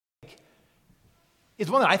It's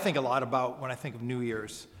one that I think a lot about when I think of New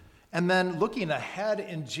Year's. And then looking ahead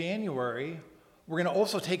in January, we're going to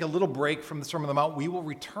also take a little break from the Sermon on the Mount. We will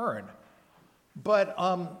return. But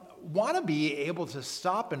want to be able to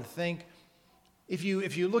stop and think, if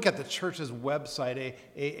you look at the church's website,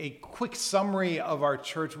 a quick summary of our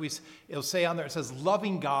church, it'll say on there, it says,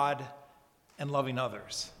 loving God and loving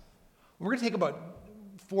others. We're going to take about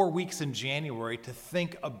 4 weeks in January to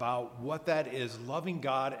think about what that is, loving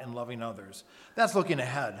God and loving others. That's looking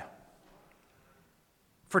ahead.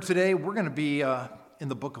 For today, we're going to be in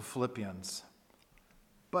the book of Philippians.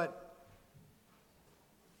 But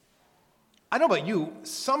I don't know about you,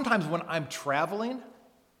 sometimes when I'm traveling,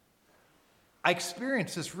 I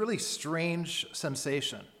experience this really strange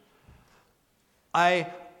sensation. I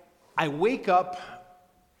wake up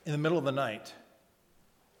in the middle of the night,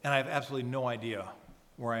 and I have absolutely no idea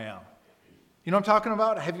where I am. You know what I'm talking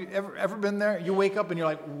about? Have you ever been there? You wake up and you're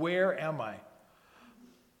like, where am I?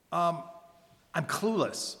 I'm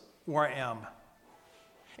clueless where I am.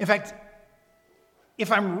 In fact,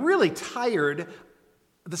 if I'm really tired,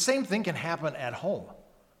 the same thing can happen at home.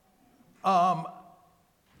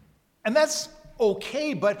 And that's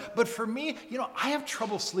okay, but for me, I have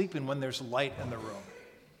trouble sleeping when there's light in the room.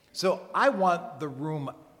 So I want the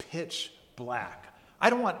room pitch black.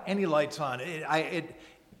 I don't want any lights on.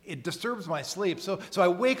 It disturbs my sleep. So I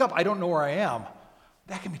wake up, I don't know where I am.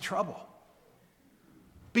 That can be trouble.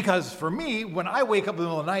 Because for me, when I wake up in the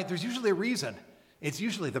middle of the night, there's usually a reason. It's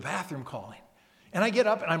usually the bathroom calling. And I get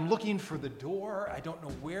up and I'm looking for the door. I don't know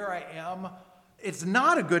where I am. It's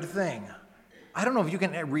not a good thing. I don't know if you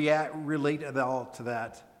can relate at all to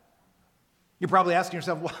that. You're probably asking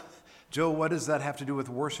yourself, well, Joe, what does that have to do with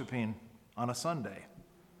worshiping on a Sunday?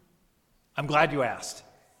 I'm glad you asked.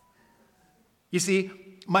 You see,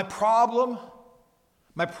 my problem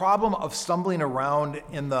of stumbling around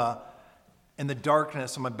in the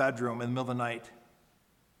darkness of my bedroom in the middle of the night,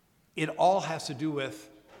 it all has to do with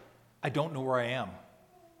I don't know where I am.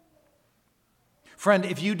 Friend,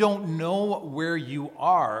 if you don't know where you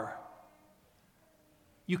are,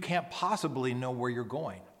 you can't possibly know where you're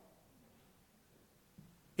going.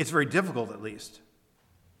 It's very difficult, at least.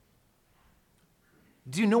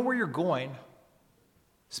 Do you know where you're going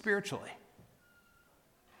spiritually?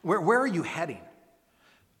 Where are you heading?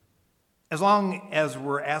 As long as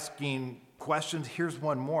we're asking questions, here's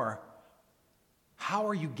one more. How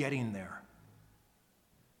are you getting there?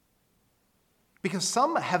 Because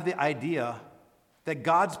some have the idea that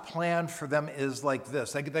God's plan for them is like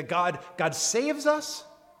this, that God saves us,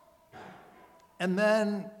 and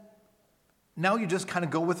then now you just kind of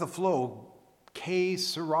go with the flow. Que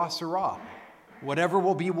sera, sera. Whatever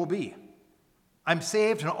will be, will be. I'm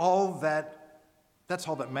saved, and that's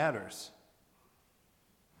all that matters.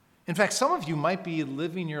 In fact, some of you might be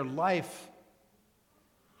living your life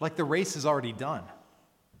like the race is already done.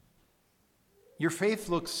 Your faith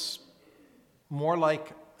looks more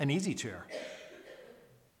like an easy chair.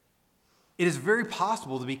 It is very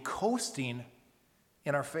possible to be coasting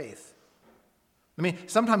in our faith. I mean,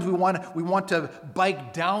 sometimes we want to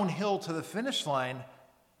bike downhill to the finish line,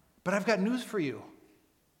 but I've got news for you.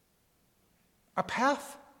 Our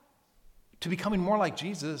path to becoming more like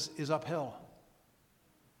Jesus is uphill.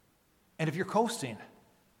 And if you're coasting,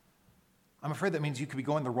 I'm afraid that means you could be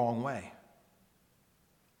going the wrong way.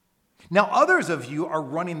 Now, others of you are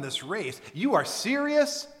running this race. You are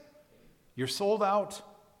serious, you're sold out,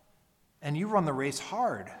 and you run the race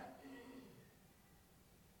hard.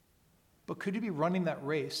 But could you be running that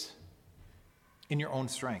race in your own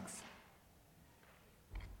strength?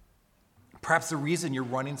 Perhaps the reason you're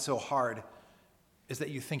running so hard is that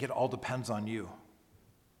you think it all depends on you.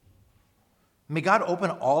 May God open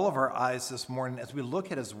all of our eyes this morning as we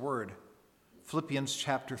look at his word. Philippians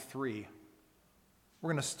chapter 3. We're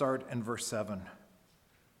going to start in verse 7.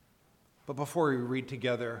 But before we read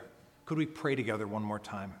together, could we pray together one more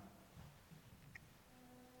time?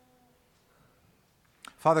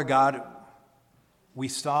 Father God, we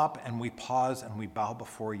stop and we pause and we bow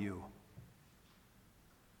before you.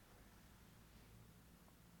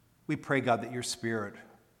 We pray, God, that your Spirit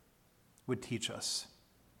would teach us,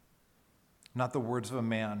 not the words of a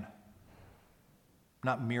man,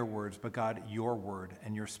 not mere words, but God, your word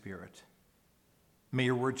and your Spirit. May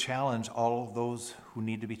your word challenge all of those who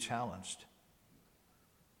need to be challenged.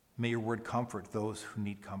 May your word comfort those who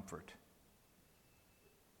need comfort.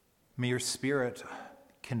 May your Spirit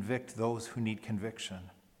convict those who need conviction.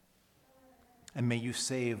 And may you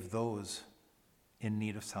save those in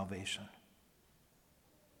need of salvation.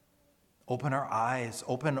 Open our eyes,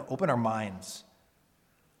 open our minds,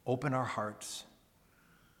 open our hearts.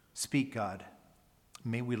 Speak, God.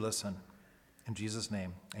 May we listen. In Jesus'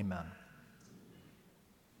 name, amen.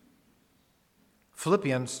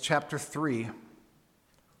 Philippians chapter 3,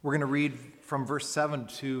 we're going to read from verse 7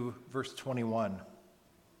 to verse 21.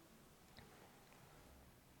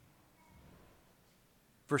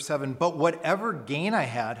 Verse 7, but whatever gain I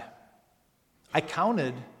had, I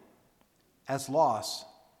counted as loss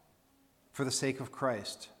for the sake of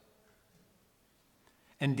Christ.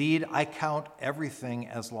 Indeed, I count everything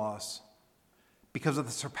as loss because of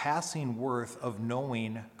the surpassing worth of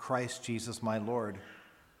knowing Christ Jesus my Lord.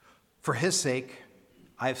 For his sake,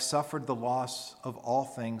 I have suffered the loss of all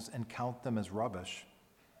things and count them as rubbish,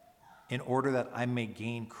 in order that I may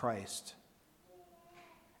gain Christ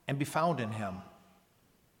and be found in him,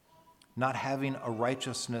 not having a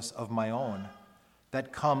righteousness of my own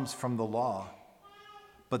that comes from the law,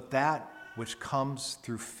 but that which comes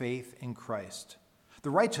through faith in Christ, the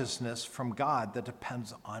righteousness from God that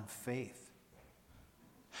depends on faith,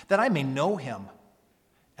 that I may know him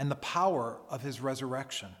and the power of his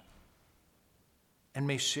resurrection, and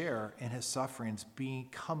may share in his sufferings,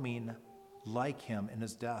 becoming like him in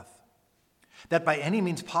his death, that by any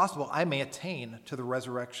means possible I may attain to the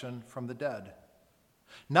resurrection from the dead.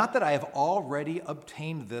 Not that I have already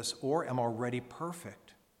obtained this or am already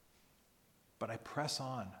perfect, but I press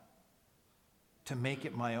on to make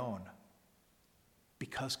it my own,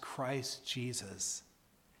 because Christ Jesus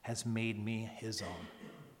has made me his own.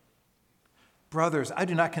 Brothers, I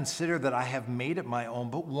do not consider that I have made it my own,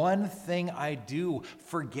 but one thing I do,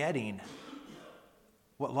 forgetting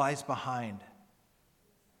what lies behind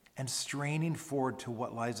and straining forward to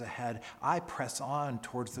what lies ahead, I press on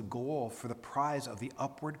towards the goal for the prize of the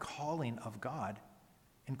upward calling of God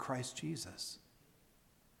in Christ Jesus.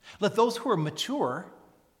 Let those who are mature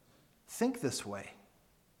think this way.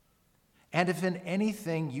 And if in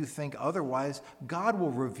anything you think otherwise, God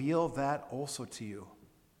will reveal that also to you.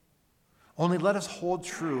 Only let us hold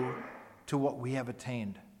true to what we have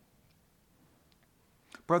attained.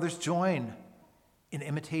 Brothers, join in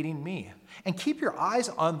imitating me, and keep your eyes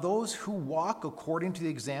on those who walk according to the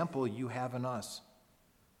example you have in us.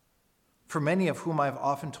 For many of whom I have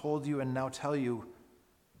often told you and now tell you,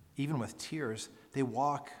 even with tears, they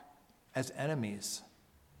walk as enemies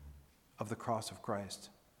of the cross of Christ.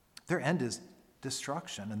 Their end is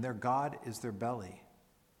destruction, and their God is their belly,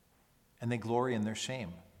 and they glory in their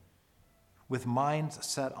shame, with minds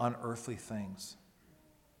set on earthly things.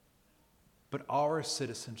 But our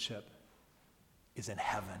citizenship is in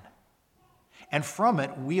heaven, and from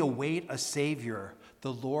it we await a Savior,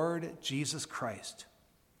 the Lord Jesus Christ,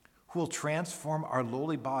 who will transform our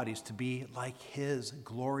lowly bodies to be like his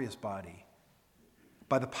glorious body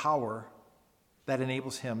by the power that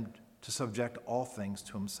enables him to subject all things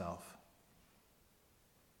to himself.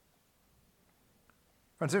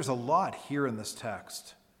 Friends, there's a lot here in this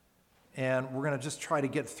text, and we're going to just try to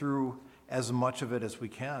get through as much of it as we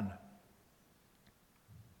can.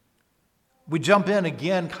 We jump in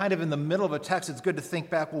again kind of in the middle of a text. It's good to think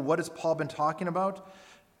back, well, what has Paul been talking about?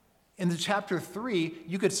 In the chapter 3,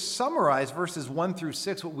 you could summarize verses 1 through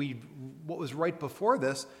 6, what was right before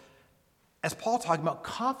this, as Paul talking about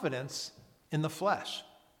confidence in the flesh.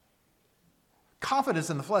 Confidence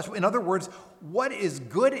in the flesh. In other words, what is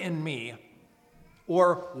good in me,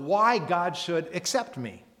 or why God should accept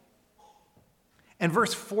me. And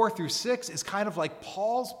verse 4 through 6 is kind of like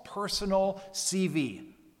Paul's personal CV.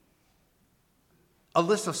 A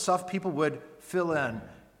list of stuff people would fill in.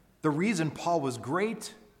 The reason Paul was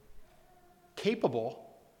great,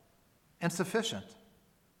 capable, and sufficient.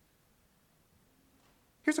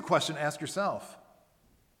 Here's a question to ask yourself.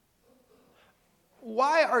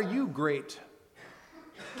 Why are you great,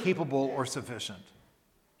 capable, or sufficient?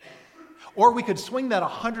 Or we could swing that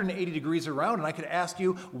 180 degrees around, and I could ask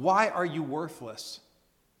you, why are you worthless,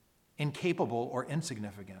 incapable, or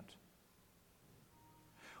insignificant?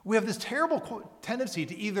 We have this terrible tendency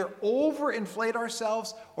to either overinflate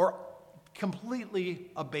ourselves or completely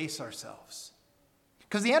abase ourselves.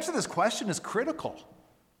 Because the answer to this question is critical.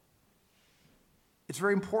 It's a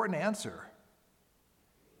very important answer.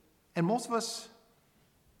 And most of us,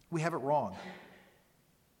 we have it wrong.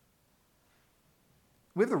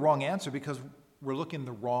 We have the wrong answer because we're looking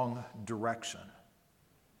the wrong direction.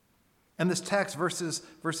 And this text, verses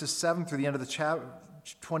 7 through the end of the chapter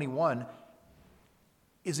 21,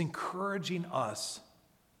 is encouraging us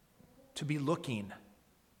to be looking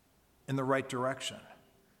in the right direction.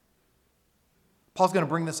 Paul's going to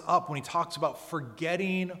bring this up when he talks about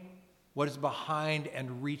forgetting what is behind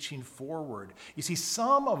and reaching forward. You see,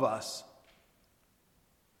 some of us,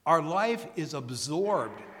 our life is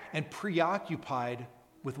absorbed and preoccupied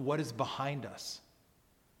with what is behind us.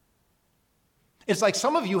 It's like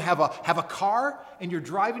some of you have a car and you're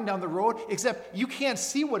driving down the road, except you can't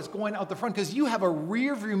see what's going out the front because you have a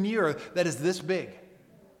rear view mirror that is this big.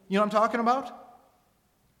 You know what I'm talking about?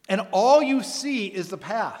 And all you see is the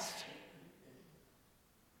past.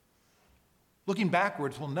 Looking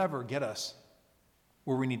backwards will never get us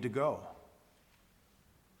where we need to go.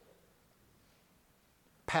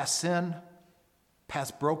 Past sin,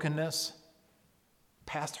 past brokenness,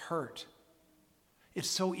 past hurt. It's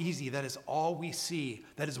so easy. That is all we see.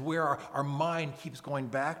 That is where our mind keeps going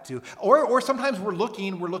back to. Or sometimes we're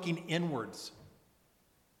looking inwards.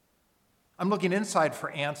 I'm looking inside for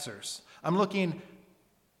answers. I'm looking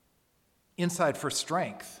inside for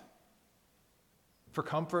strength, for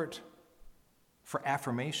comfort, for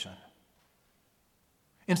affirmation.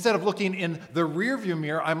 Instead of looking in the rearview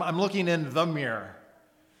mirror, I'm looking in the mirror.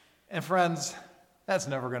 And friends, that's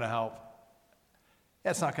never going to help.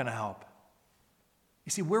 That's not going to help. You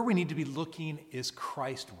see, where we need to be looking is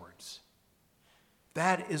Christwards.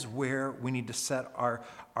 That is where we need to set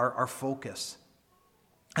our focus.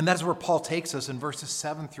 And that is where Paul takes us in verses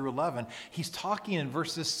 7 through 11. He's talking in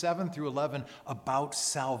verses 7 through 11 about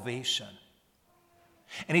salvation.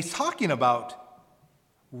 And he's talking about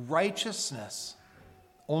righteousness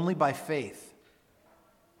only by faith.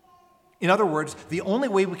 In other words, the only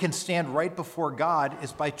way we can stand right before God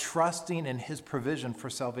is by trusting in his provision for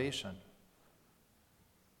salvation.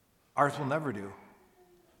 Ours will never do.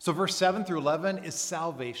 So verse 7 through 11 is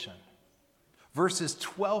salvation. Verses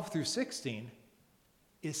 12 through 16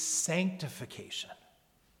 is sanctification.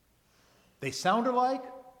 They sound alike,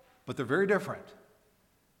 but they're very different.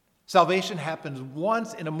 Salvation happens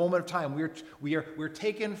once in a moment of time. We're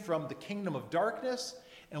taken from the kingdom of darkness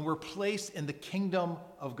and we're placed in the kingdom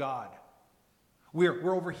of God.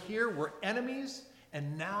 We're over here, we're enemies,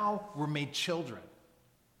 and now we're made children.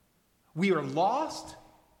 We are lost,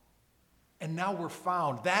 and now we're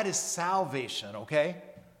found. That is salvation, okay?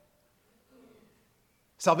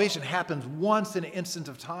 Salvation happens once in an instant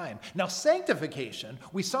of time. Now, sanctification,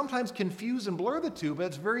 we sometimes confuse and blur the two, but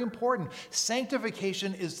it's very important.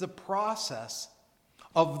 Sanctification is the process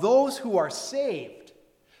of those who are saved,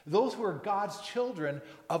 those who are God's children,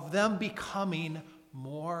 of them becoming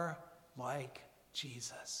more like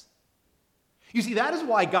Jesus. You see, that is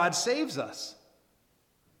why God saves us.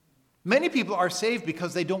 Many people are saved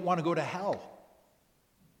because they don't want to go to hell.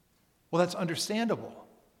 Well, that's understandable.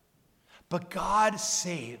 But God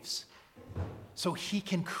saves so he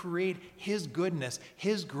can create his goodness,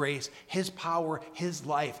 his grace, his power, his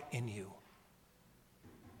life in you.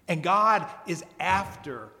 And God is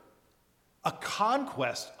after a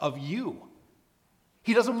conquest of you.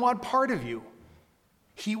 He doesn't want part of you.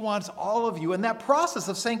 He wants all of you. And that process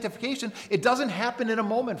of sanctification, it doesn't happen in a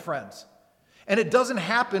moment, friends. And it doesn't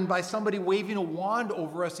happen by somebody waving a wand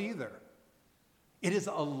over us either. It is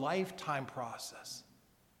a lifetime process.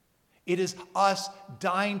 It is us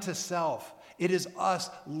dying to self. It is us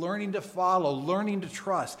learning to follow, learning to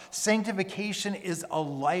trust. Sanctification is a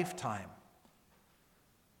lifetime.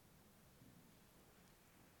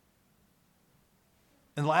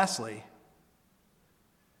 And lastly,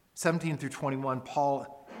 17 through 21,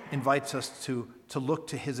 Paul invites us to look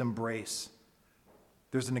to his embrace.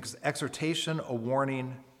 There's an exhortation, a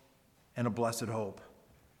warning, and a blessed hope.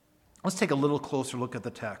 Let's take a little closer look at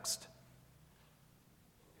the text.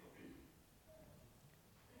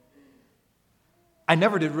 I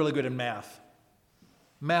never did really good in math.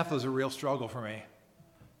 Math was a real struggle for me.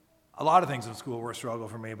 A lot of things in school were a struggle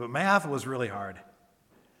for me, but math was really hard.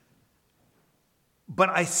 But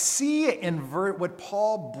I see in what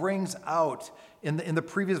Paul brings out in the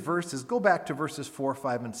previous verses. Go back to verses 4,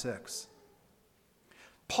 5, and 6.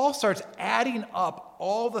 Paul starts adding up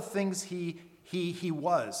all the things he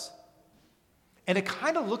was. And it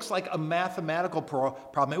kind of looks like a mathematical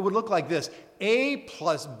problem. It would look like this. A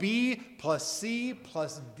plus B plus C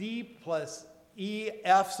plus D plus E,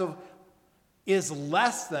 F, so is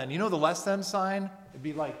less than. You know the less than sign? It'd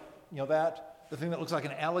be like, that, the thing that looks like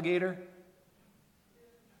an alligator.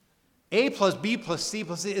 A plus B plus C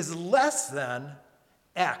plus D is less than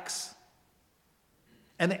X.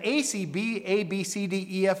 And the ACB, A, B, C, D,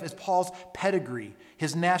 E, F is Paul's pedigree,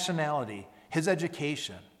 his nationality, his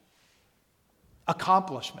education,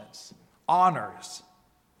 accomplishments, honors,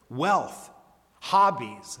 wealth,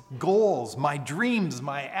 hobbies, goals, my dreams,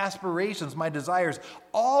 my aspirations, my desires,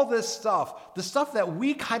 all this stuff, the stuff that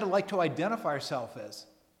we kind of like to identify ourselves as.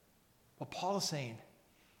 Well, Paul is saying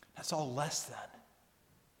that's all less than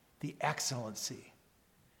the excellency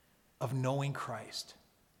of knowing Christ.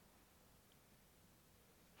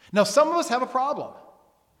 Now, some of us have a problem.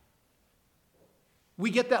 We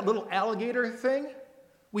get that little alligator thing.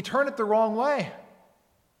 we turn it the wrong way.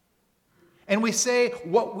 And we say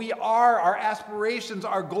what we are, our aspirations,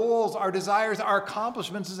 our goals, our desires, our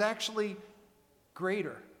accomplishments is actually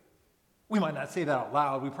greater. We might not say that out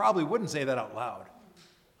loud. We probably wouldn't say that out loud.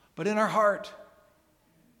 But in our heart.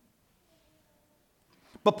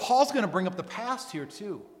 But Paul's going to bring up the past here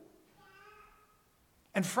too.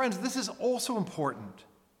 And friends, this is also important.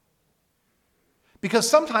 Because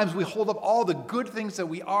sometimes we hold up all the good things that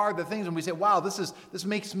we are, the things, and we say, wow, this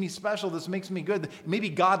makes me special, this makes me good. Maybe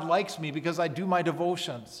God likes me because I do my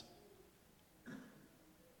devotions.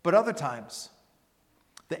 But other times,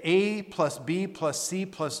 the A plus B plus C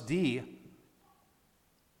plus D,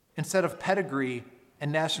 instead of pedigree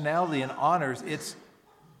and nationality and honors, it's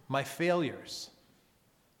my failures.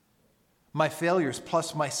 My failures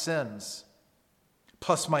plus my sins,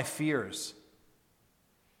 plus my fears,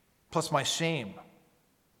 plus my shame,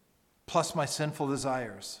 plus my sinful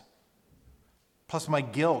desires, plus my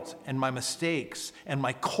guilt and my mistakes and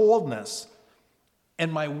my coldness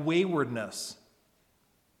and my waywardness,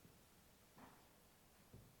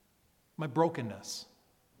 my brokenness.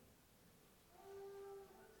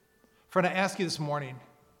 Friend, I ask you this morning,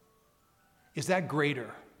 is that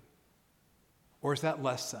greater or is that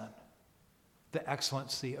less than the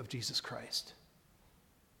excellency of Jesus Christ?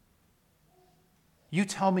 You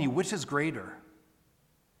tell me which is greater.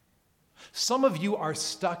 Some of you are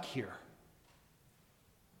stuck here.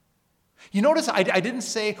 You notice I didn't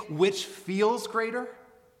say which feels greater.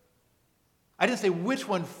 I didn't say which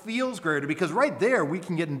one feels greater, because right there we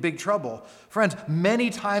can get in big trouble. Friends,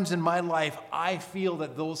 many times in my life, I feel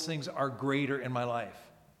that those things are greater in my life.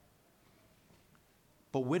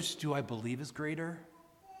 But which do I believe is greater?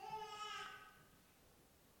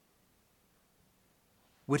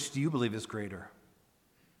 Which do you believe is greater?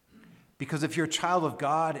 Because if you're a child of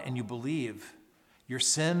God and you believe, your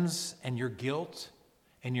sins and your guilt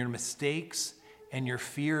and your mistakes and your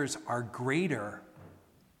fears are greater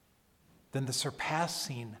than the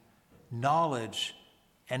surpassing knowledge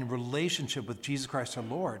and relationship with Jesus Christ our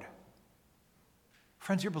Lord.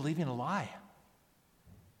 Friends, you're believing a lie.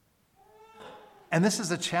 And this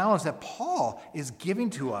is a challenge that Paul is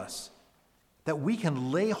giving to us, that we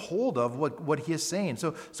can lay hold of what he is saying.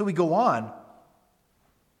 So we go on.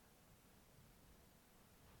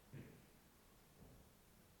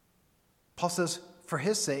 Paul says, for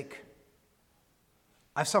his sake,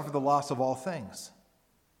 I've suffered the loss of all things.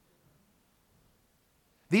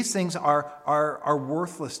 These things are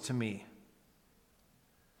worthless to me.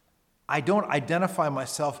 I don't identify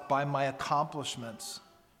myself by my accomplishments.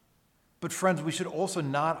 But friends, we should also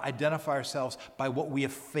not identify ourselves by what we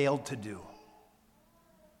have failed to do.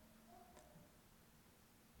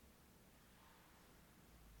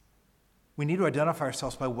 We need to identify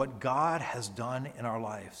ourselves by what God has done in our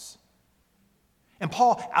lives. And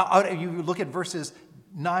Paul, you look at verses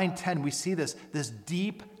 9, 10, we see this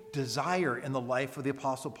deep desire in the life of the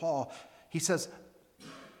Apostle Paul. He says,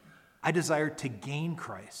 I desire to gain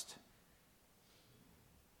Christ.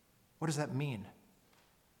 What does that mean?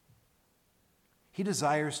 He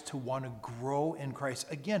desires to want to grow in Christ.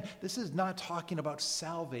 Again, this is not talking about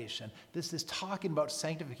salvation. This is talking about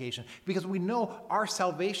sanctification, because we know our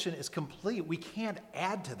salvation is complete. We can't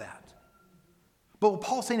add to that. But what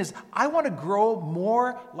Paul's saying is, I want to grow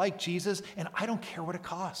more like Jesus, and I don't care what it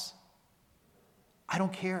costs. I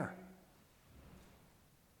don't care.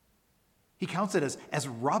 He counts it as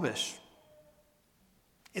rubbish.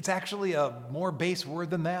 It's actually a more base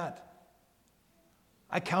word than that.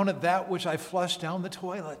 I count it that which I flush down the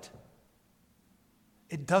toilet.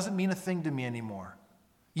 It doesn't mean a thing to me anymore.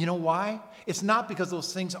 You know why? It's not because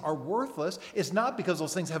those things are worthless. It's not because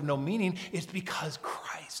those things have no meaning. It's because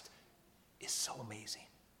Christ is so amazing.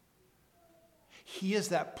 He is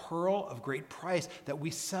that pearl of great price that we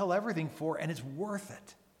sell everything for, and it's worth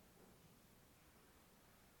it.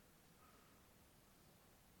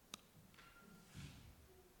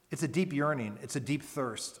 It's a deep yearning. It's a deep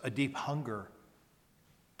thirst, a deep hunger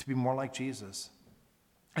to be more like Jesus.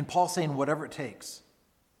 And Paul's saying whatever it takes.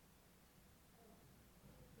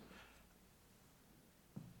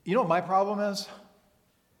 You know what my problem is?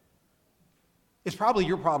 It's probably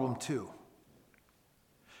your problem too.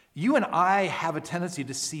 You and I have a tendency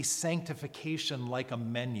to see sanctification like a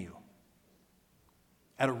menu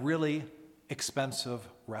at a really expensive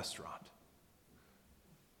restaurant.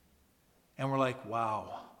 And we're like,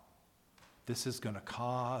 wow, this is going to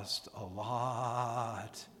cost a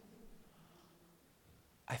lot.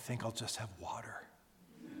 I think I'll just have water.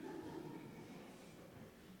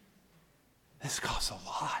 This costs a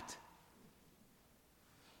lot.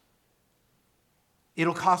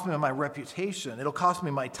 It'll cost me my reputation. It'll cost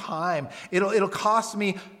me my time. It'll cost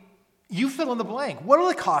me, you fill in the blank. What will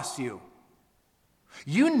it cost you?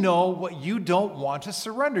 You know what you don't want to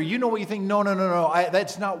surrender. You know what you think, no,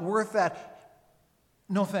 that's not worth that.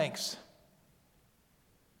 No thanks.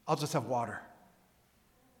 I'll just have water.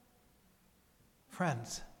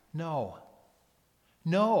 Friends, no.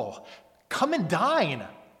 Come and dine.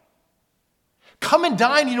 Come and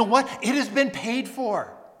dine. You know what? It has been paid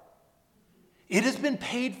for. It has been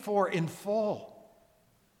paid for in full.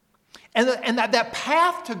 And that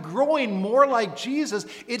path to growing more like Jesus,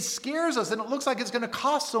 it scares us and it looks like it's going to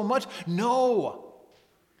cost so much. No.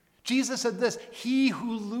 Jesus said this, he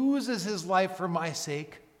who loses his life for my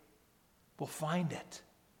sake will find it.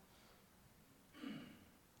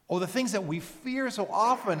 Oh, the things that we fear so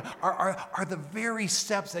often are the very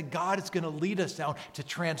steps that God is going to lead us down to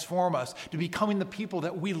transform us, to becoming the people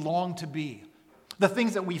that we long to be. The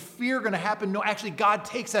things that we fear are going to happen, no, actually God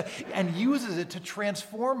takes that and uses it to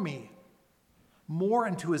transform me more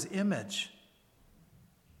into his image.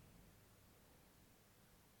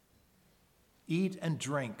 Eat and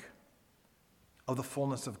drink of the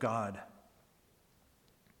fullness of God.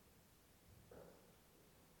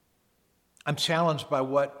 I'm challenged by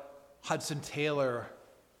what Hudson Taylor,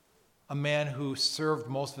 a man who served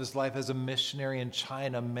most of his life as a missionary in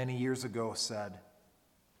China many years ago, said.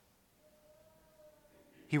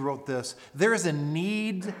 He wrote this, there is a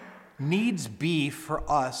needs be for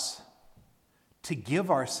us to give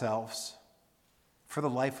ourselves for the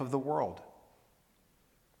life of the world.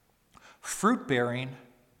 Fruit bearing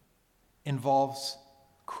involves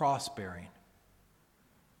cross bearing.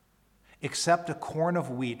 Except a corn of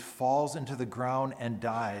wheat falls into the ground and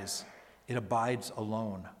dies, it abides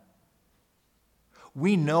alone.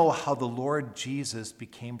 We know how the Lord Jesus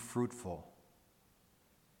became fruitful,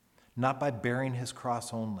 not by bearing his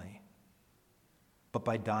cross only, but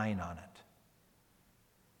by dying on it.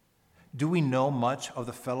 Do we know much of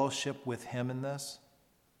the fellowship with him in this?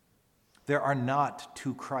 There are not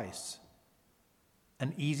two Christs,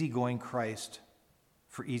 an easygoing Christ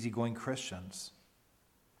for easygoing Christians,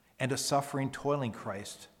 and a suffering, toiling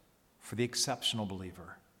Christ for the exceptional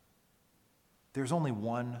believer. There's only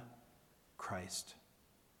one Christ.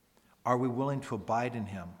 Are we willing to abide in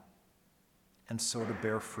him and so to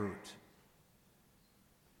bear fruit?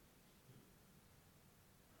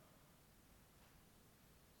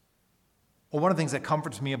 Well, one of the things that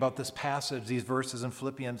comforts me about this passage, these verses in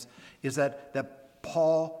Philippians, is that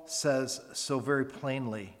Paul says so very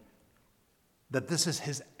plainly that this is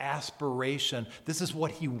his aspiration. This is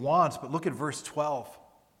what he wants. But look at verse 12.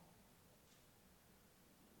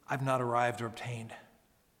 I've not arrived or obtained.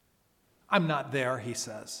 I'm not there, he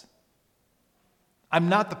says. I'm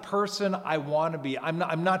not the person I want to be. I'm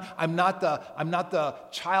not the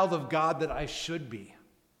child of God that I should be.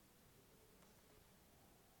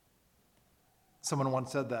 Someone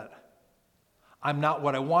once said that. I'm not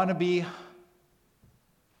what I want to be.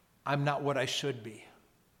 I'm not what I should be.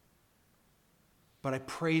 But I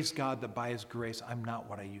praise God that by his grace, I'm not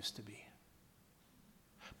what I used to be.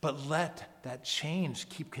 But let that change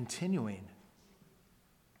keep continuing.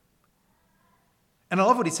 And I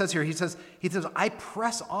love what he says here. He says, I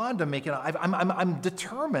press on to make it. I'm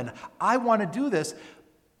determined. I want to do this.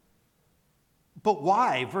 But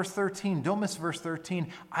why? Verse 13. Don't miss verse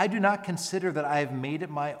 13. I do not consider that I have made it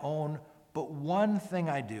my own, but one thing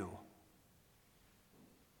I do.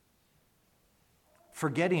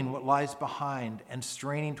 Forgetting what lies behind and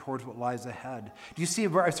straining towards what lies ahead. Do you see,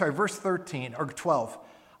 verse 13 or 12.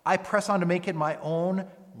 I press on to make it my own.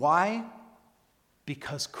 Why?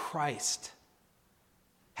 Because Christ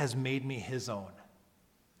has made me his own.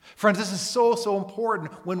 Friends, this is so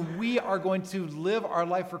important. When we are going to live our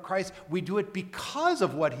life for Christ, we do it because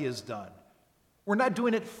of what he has done. We're not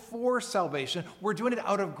doing it for salvation. We're doing it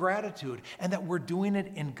out of gratitude, and that we're doing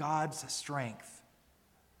it in God's strength.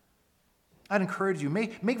 I'd encourage you,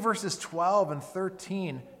 make verses 12 and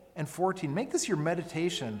 13 and 14, make this your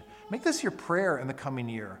meditation. Make this your prayer in the coming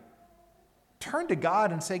year. Turn to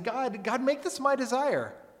God and say, God, make this my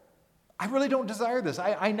desire. I really don't desire this.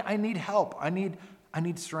 I need help. I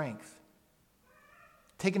need strength.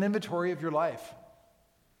 Take an inventory of your life.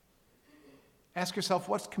 Ask yourself,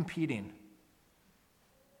 what's competing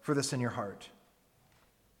for this in your heart?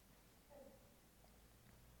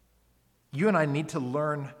 You and I need to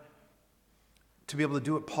learn to be able to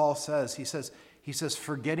do what Paul says. He says,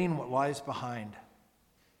 forgetting what lies behind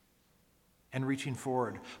and reaching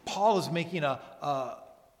forward. Paul is making a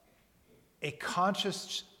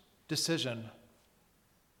conscious decision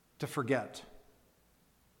to forget.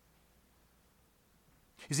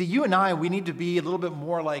 You see, you and I, we need to be a little bit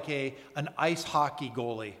more like an ice hockey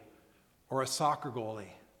goalie or a soccer goalie.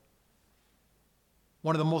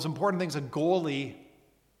 One of the most important things a goalie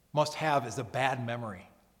must have is a bad memory.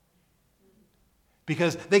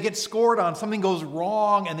 Because they get scored on, something goes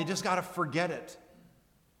wrong, and they just got to forget it.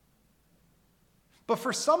 But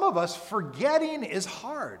for some of us, forgetting is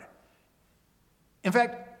hard. In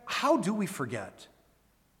fact, how do we forget?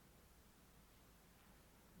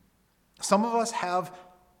 Some of us have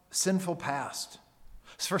sinful past.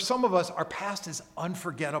 For some of us, our past is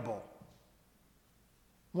unforgettable.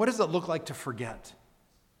 What does it look like to forget?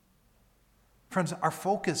 Friends, our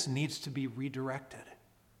focus needs to be redirected.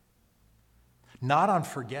 Not on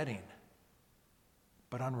forgetting,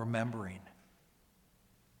 but on remembering.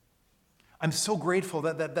 I'm so grateful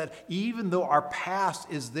that even though our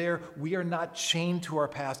past is there, we are not chained to our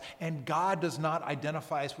past, and God does not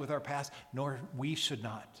identify us with our past, nor we should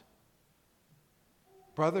not.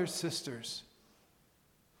 Brothers, sisters,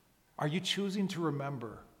 are you choosing to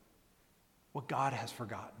remember what God has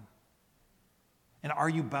forgotten? And are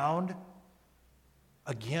you bound?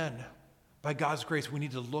 Again, by God's grace, we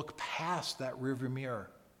need to look past that rearview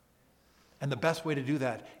mirror. And the best way to do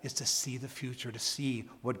that is to see the future, to see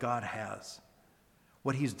what God has,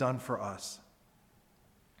 what he's done for us.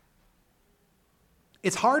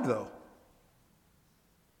 It's hard, though.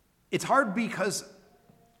 It's hard because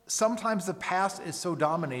sometimes the past is so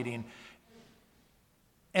dominating.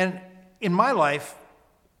 And in my life,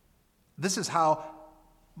 this is how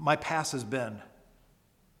my past has been.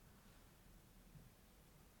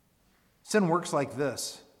 Sin works like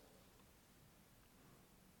this.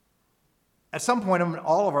 At some point in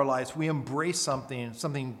all of our lives, we embrace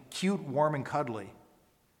something cute, warm, and cuddly.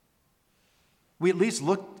 It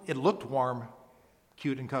looked warm,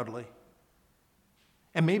 cute, and cuddly.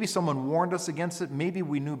 And maybe someone warned us against it. Maybe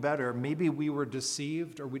we knew better. Maybe we were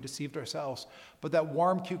deceived or we deceived ourselves. But that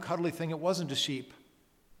warm, cute, cuddly thing, it wasn't a sheep.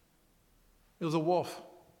 It was a wolf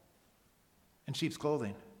in sheep's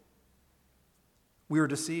clothing. We were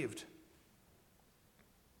deceived.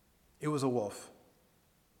 It was a wolf.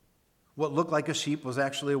 What looked like a sheep was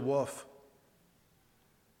actually a wolf.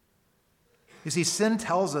 You see, sin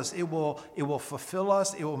tells us it will fulfill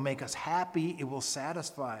us, it will make us happy, it will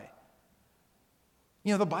satisfy.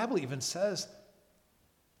 You know, the Bible even says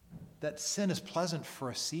that sin is pleasant for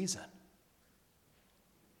a season.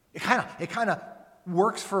 It kind of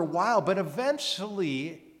works for a while, but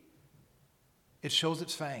eventually it shows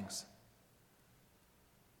its fangs.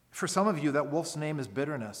 For some of you, that wolf's name is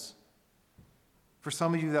bitterness. For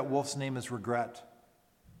some of you, that wolf's name is regret.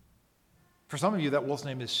 For some of you, that wolf's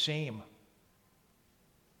name is shame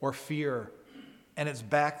or fear. And it's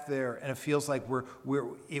back there, and it feels like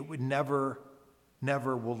it would never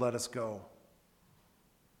will let us go.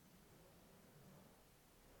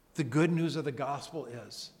 The good news of the gospel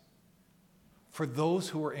is, for those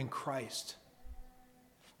who are in Christ,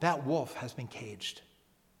 that wolf has been caged.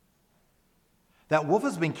 That wolf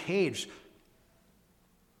has been caged.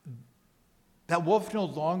 That wolf no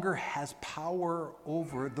longer has power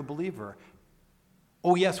over the believer.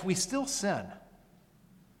 Oh, yes, we still sin,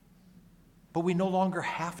 but we no longer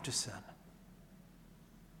have to sin.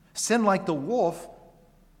 Sin, like the wolf,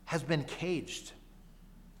 has been caged.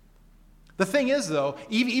 The thing is, though,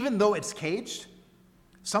 even though it's caged,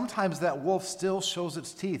 sometimes that wolf still shows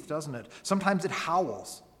its teeth, doesn't it? Sometimes it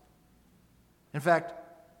howls. In fact,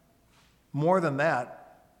 more than that,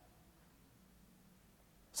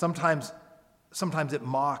 sometimes it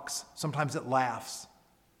mocks, sometimes it laughs.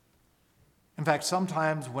 In fact,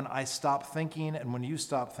 sometimes when I stop thinking and when you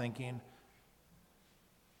stop thinking,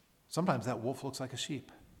 sometimes that wolf looks like a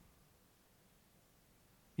sheep.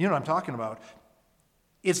 You know what I'm talking about.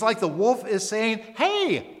 It's like the wolf is saying,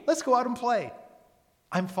 hey, let's go out and play.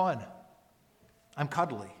 I'm fun. I'm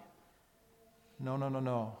cuddly.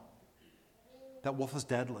 No. That wolf is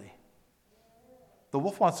deadly. The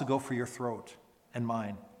wolf wants to go for your throat and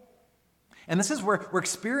mine. And this is where we're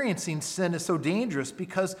experiencing sin is so dangerous,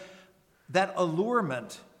 because that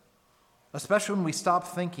allurement, especially when we stop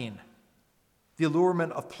thinking, the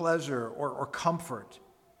allurement of pleasure or comfort,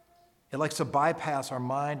 it likes to bypass our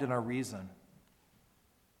mind and our reason.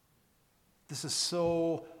 This is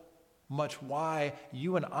so much why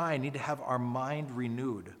you and I need to have our mind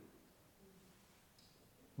renewed.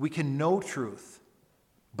 We can know truth,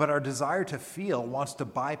 but our desire to feel wants to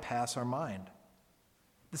bypass our mind.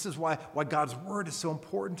 This is why God's word is so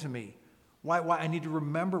important to me, why I need to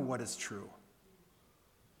remember what is true.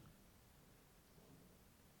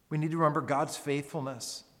 We need to remember God's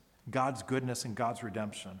faithfulness, God's goodness, and God's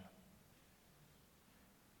redemption.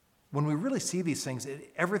 when we really see these things,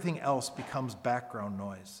 everything else becomes background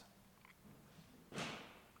noise.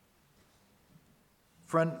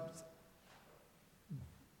 Friend,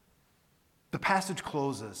 the passage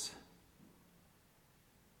closes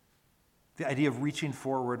the idea of reaching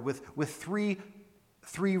forward with three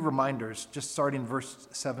reminders, just starting verse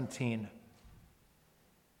 17.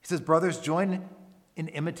 He says, brothers, join in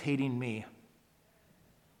imitating me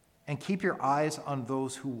and keep your eyes on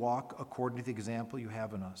those who walk according to the example you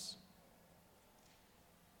have in us.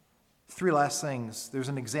 Three last things. There's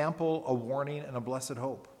an example, a warning, and a blessed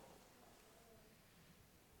hope.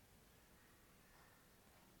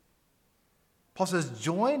 Paul says,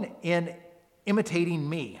 join in imitating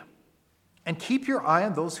me and keep your eye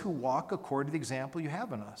on those who walk according to the example you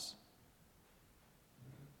have in us.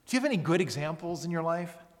 Do you have any good examples in your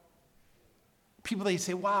life? People that you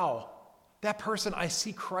say, wow, that person, I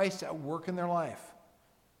see Christ at work in their life.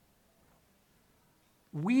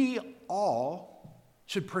 We all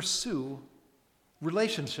should pursue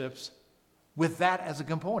relationships with that as a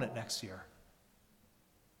component next year.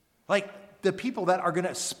 Like the people that are going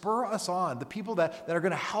to spur us on, the people that are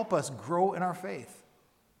going to help us grow in our faith.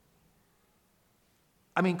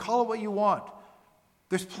 I mean, call it what you want.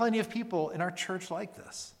 There's plenty of people in our church like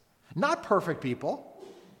this. Not perfect people,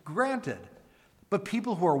 granted, but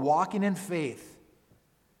people who are walking in faith.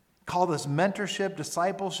 Call this mentorship,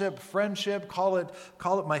 discipleship, friendship, call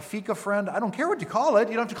it my Fika friend. I don't care what you call it.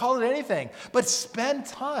 You don't have to call it anything. But spend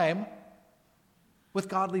time with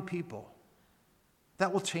godly people.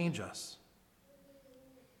 That will change us.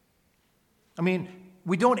 I mean,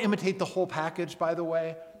 we don't imitate the whole package, by the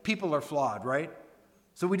way. People are flawed, right?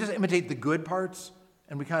 So we just imitate the good parts,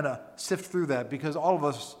 and we kind of sift through that because all of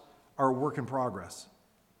us are a work in progress.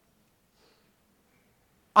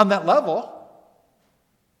 On that level,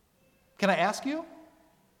 can I ask you,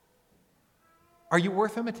 are you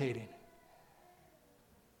worth imitating?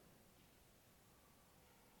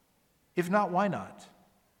 If not, why not?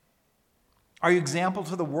 Are you example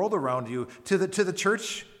to the world around you, to the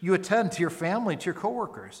church you attend, to your family, to your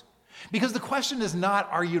coworkers? Because the question is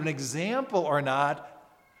not, are you an example or not?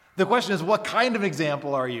 The question is, what kind of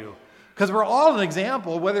example are you? Because we're all an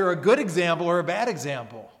example, whether a good example or a bad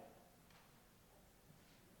example.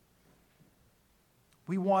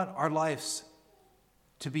 We want our lives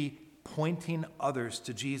to be pointing others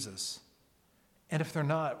to Jesus. And if they're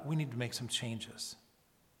not, we need to make some changes.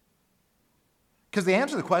 Because the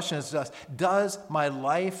answer to the question is just, does my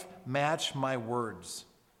life match my words?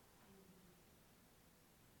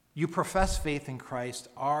 You profess faith in Christ.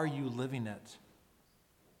 Are you living it?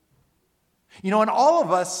 You know, and all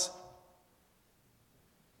of us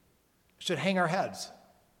should hang our heads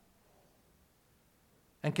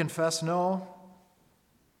and confess, no,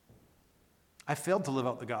 I failed to live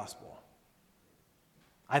out the gospel.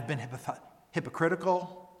 I've been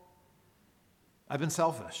hypocritical. I've been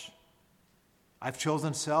selfish. I've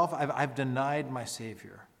chosen self. I've denied my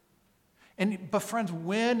Savior. But friends,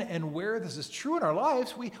 when and where this is true in our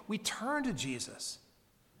lives, we turn to Jesus.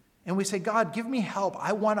 And we say, God, give me help.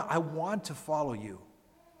 I want to follow you.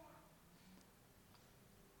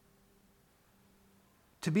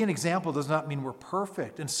 To be an example does not mean we're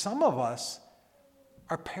perfect. And some of us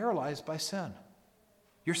are paralyzed by sin.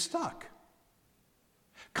 You're stuck.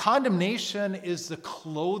 Condemnation is the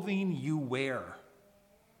clothing you wear.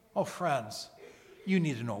 Oh, friends, you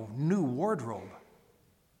need a new wardrobe.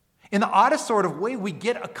 In the oddest sort of way, we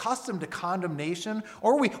get accustomed to condemnation,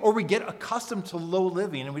 or we get accustomed to low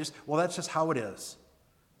living, and that's just how it is.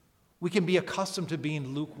 We can be accustomed to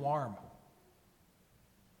being lukewarm.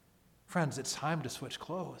 Friends, it's time to switch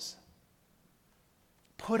clothes.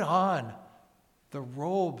 Put on the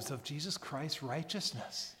robes of Jesus Christ's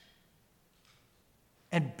righteousness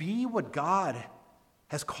and be what God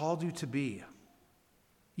has called you to be.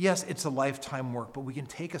 Yes, it's a lifetime work, but we can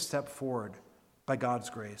take a step forward by God's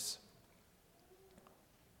grace.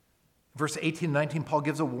 Verse 18 and 19, Paul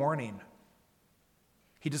gives a warning.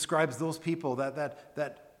 He describes those people that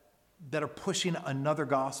are pushing another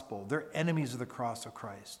gospel. They're enemies of the cross of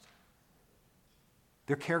Christ.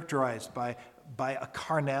 They're characterized by a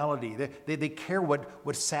carnality. They care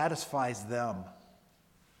what satisfies them.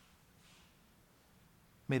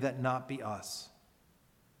 May that not be us.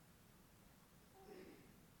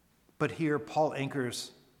 But here, Paul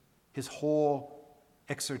anchors his whole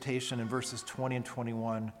exhortation in verses 20 and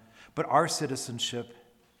 21. But our citizenship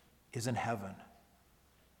is in heaven.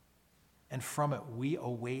 And from it we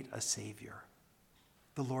await a Savior,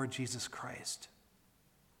 the Lord Jesus Christ.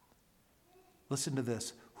 Listen to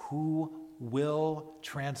this. Who will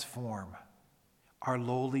transform our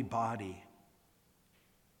lowly body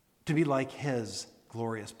to be like his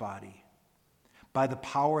glorious body by the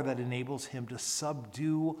power that enables him to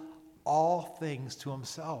subdue all things to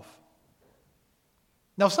himself.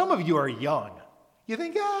 Now, some of you are young. You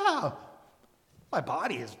think, my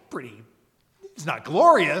body is pretty, it's not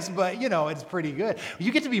glorious, but, it's pretty good.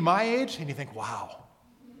 You get to be my age, and you think, wow,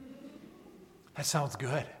 that sounds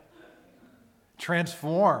good.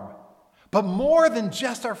 Transform. But more than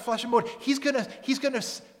just our flesh and bone, he's gonna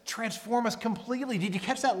transform us completely. Did you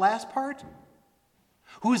catch that last part?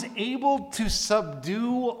 Who is able to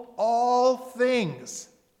subdue all things.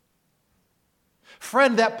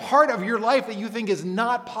 Friend, that part of your life that you think is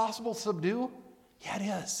not possible to subdue, yeah,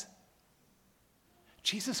 it is.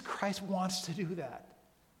 Jesus Christ wants to do that.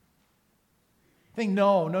 Think,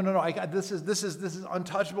 no, this is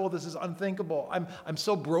untouchable, this is unthinkable. I'm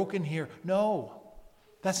so broken here. No,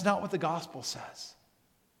 that's not what the gospel says.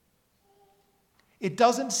 It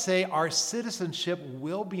doesn't say our citizenship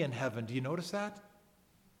will be in heaven. Do you notice that?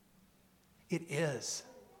 It is.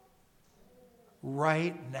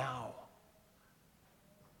 Right now.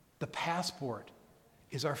 The passport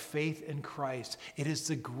is our faith in Christ. It is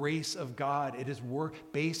the grace of God. It is work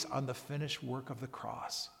based on the finished work of the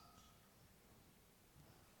cross.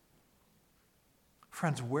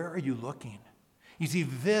 Friends, where are you looking? You see,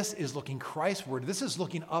 this is looking Christward. This is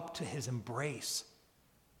looking up to his embrace.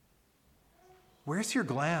 Where's your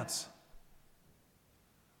glance?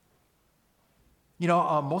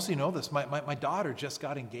 Most of you know this. My daughter just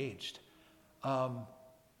got engaged.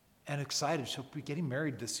 And excited. She'll be getting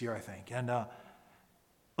married this year, I think. And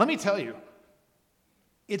let me tell you,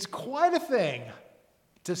 it's quite a thing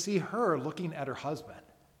to see her looking at her husband.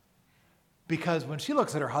 Because when she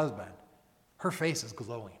looks at her husband, her face is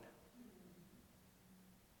glowing.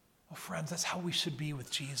 Well, friends, that's how we should be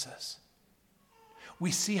with Jesus.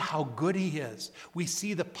 We see how good he is. We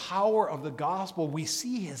see the power of the gospel. We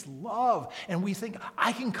see his love. And we think,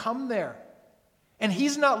 I can come there. And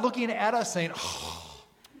he's not looking at us saying, oh,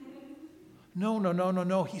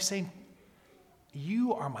 no. He's saying,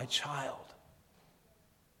 you are my child.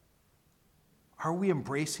 Are we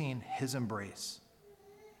embracing his embrace?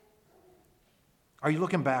 Are you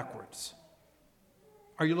looking backwards?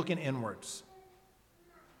 Are you looking inwards?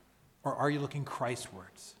 Or are you looking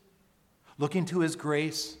Christwards? Looking to his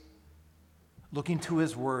grace, looking to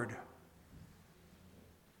his word,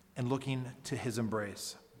 and looking to his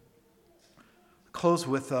embrace. Close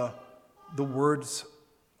with the words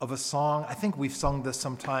of a song. I think we've sung this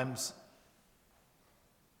sometimes.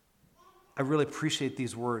 I really appreciate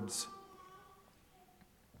these words.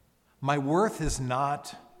 My worth is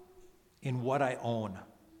not in what I own,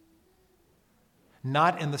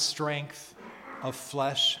 not in the strength of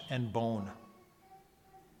flesh and bone,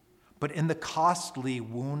 but in the costly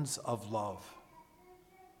wounds of love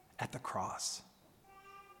at the cross.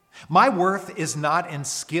 My worth is not in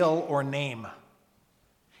skill or name,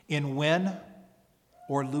 in win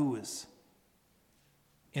or lose,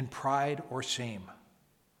 in pride or shame,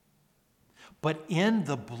 but in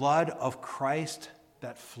the blood of Christ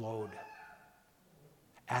that flowed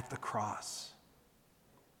at the cross.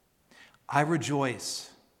 I rejoice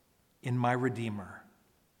in my Redeemer,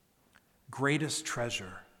 greatest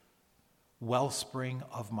treasure, wellspring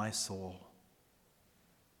of my soul.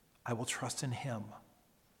 I will trust in him,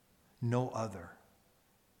 no other.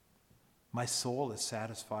 My soul is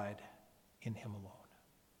satisfied in him alone.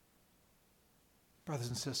 Brothers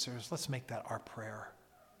and sisters, let's make that our prayer.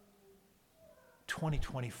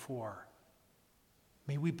 2024.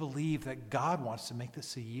 May we believe that God wants to make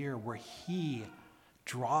this a year where he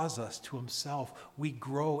draws us to himself. We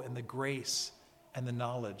grow in the grace and the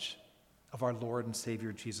knowledge of our Lord and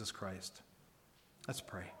Savior Jesus Christ. Let's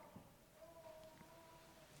pray.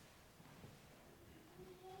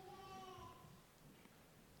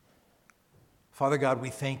 Father God, we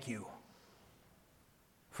thank you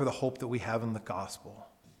for the hope that we have in the gospel.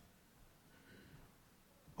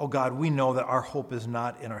 Oh God, we know that our hope is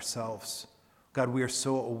not in ourselves. God, we are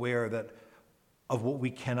so aware of what we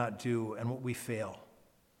cannot do and what we fail.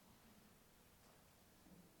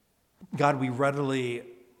 God, we readily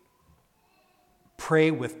pray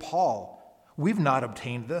with Paul. We've not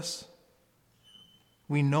obtained this.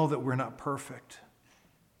 We know that we're not perfect.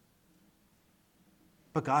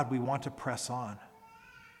 But God, we want to press on.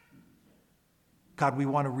 God, we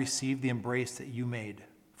want to receive the embrace that you made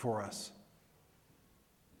for us.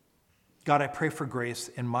 God, I pray for grace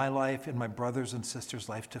in my life, in my brothers' and sisters'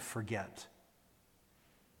 life, to forget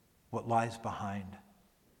what lies behind.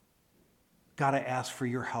 God, I ask for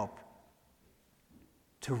your help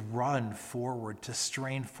to run forward, to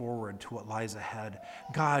strain forward to what lies ahead.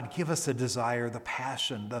 God, give us the desire, the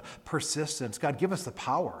passion, the persistence. God, give us the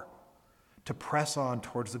power to press on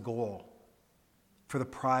towards the goal for the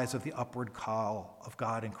prize of the upward call of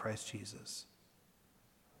God in Christ Jesus.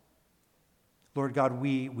 Lord God,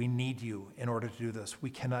 we need you in order to do this. We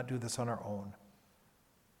cannot do this on our own.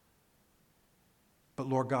 But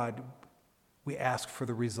Lord God, we ask for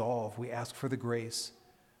the resolve. We ask for the grace.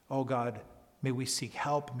 Oh God, may we seek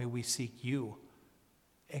help. May we seek you.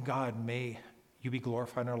 And God, may you be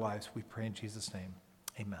glorified in our lives. We pray in Jesus' name.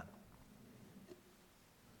 Amen.